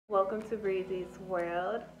Welcome to Breezy's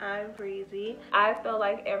World. I'm Breezy. I feel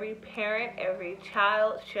like every parent, every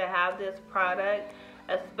child should have this product,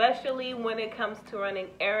 especially when it comes to running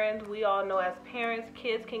errands. We all know as parents,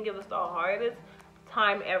 kids can give us the hardest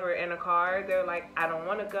time ever in a car. They're like, I don't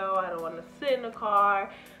want to go, I don't want to sit in the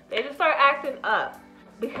car. They just start acting up.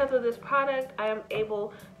 Because of this product, I am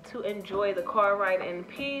able to enjoy the car ride in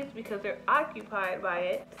peace because they're occupied by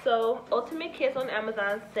it. So Ultimate Kids on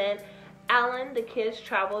Amazon sent Alan the kids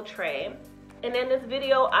travel tray, and in this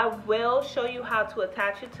video I will show you how to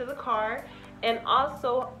attach it to the car, and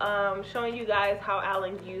also showing you guys how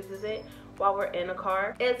Alan uses it while we're in a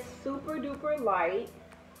car. It's super duper light.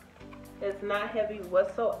 It's not heavy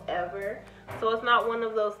whatsoever, so it's not one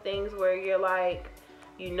of those things where you're like,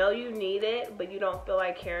 you know you need it but you don't feel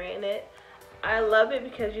like carrying it. I love it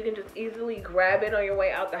because you can just easily grab it on your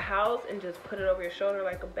way out the house and just put it over your shoulder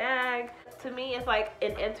like a bag. To me, it's like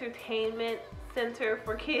an entertainment center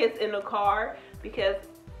for kids in the car because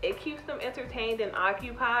it keeps them entertained and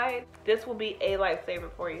occupied. This will be a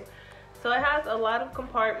lifesaver for you. So it has a lot of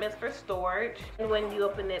compartments for storage, and when you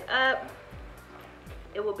open it up,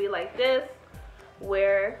 it will be like this,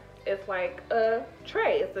 where it's like a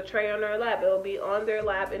tray. It's a tray on their lap. It will be on their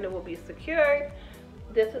lap and it will be secured.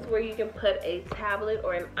 This is where you can put a tablet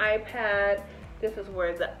or an iPad. This is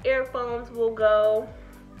where the earphones will go,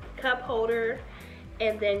 cup holder,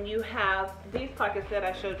 and then you have these pockets that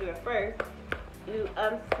I showed you at first. You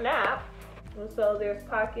unsnap, and so there's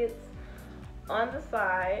pockets on the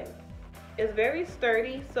side. It's very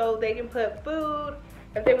sturdy, so they can put food.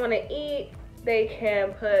 If they want to eat, they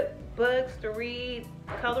can put books to read,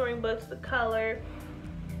 coloring books to color.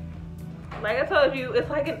 Like I told you, it's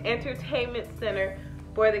like an entertainment center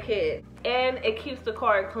for the kids, and it keeps the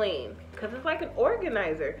car clean because it's like an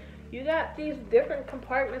organizer. You got these different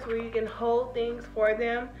compartments where you can hold things for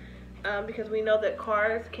them, because we know that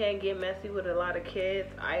cars can get messy with a lot of kids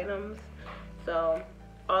items, so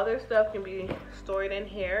all their stuff can be stored in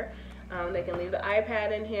here. They can leave the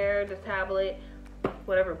iPad in here, the tablet,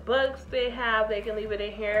 whatever books they have, they can leave it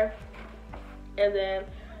in here, and then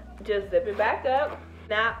just zip it back up,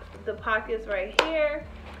 snap the pockets right here,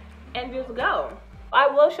 and just go. I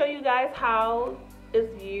will show you guys how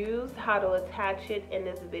it's used, how to attach it in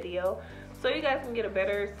this video, so you guys can get a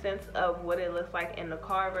better sense of what it looks like in the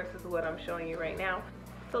car versus what I'm showing you right now.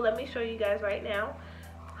 So let me show you guys right now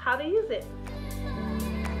how to use it.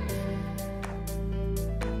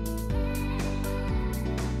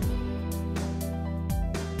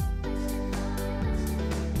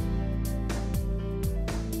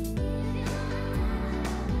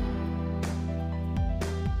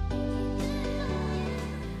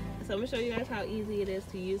 So I'm gonna show you guys how easy it is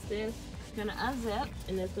to use this. You're gonna unzip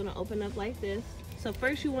and it's gonna open up like this. So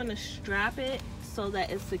first you wanna strap it so that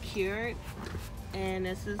it's secured. And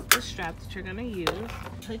this is the strap that you're gonna use.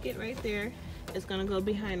 Hook it right there. It's gonna go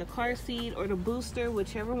behind the car seat or the booster,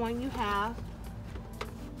 whichever one you have.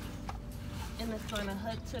 And it's gonna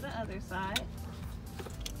hook to the other side.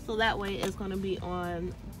 So that way it's gonna be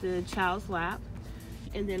on the child's lap.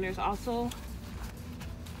 And then there's also,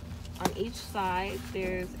 on each side,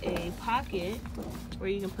 there's a pocket where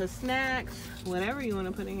you can put snacks, whatever you want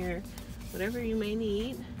to put in here, whatever you may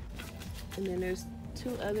need. And then there's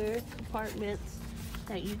two other compartments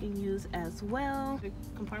that you can use as well. The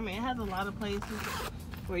compartment, it has a lot of places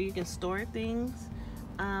where you can store things.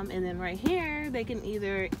 And then right here, they can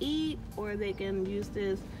either eat or they can use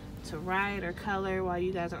this to write or color while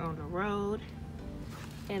you guys are on the road.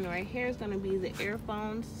 And right here is going to be the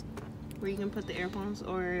earphones, where you can put the earphones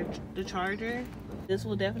or the charger. This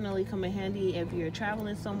will definitely come in handy if you're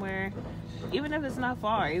traveling somewhere, even if it's not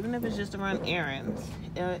far, even if it's just to run errands.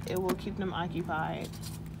 It will keep them occupied.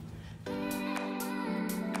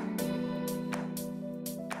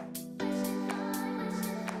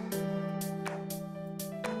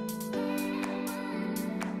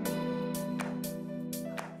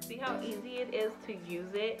 See how easy it is to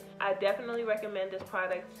use it? I definitely recommend this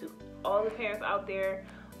product to all the parents out there.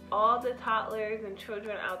 All the toddlers and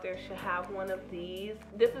children out there should have one of these.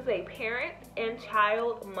 This is a parent and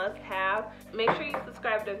child must have. Make sure you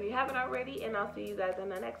subscribe if you haven't already, and I'll see you guys in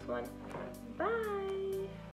the next one. Bye.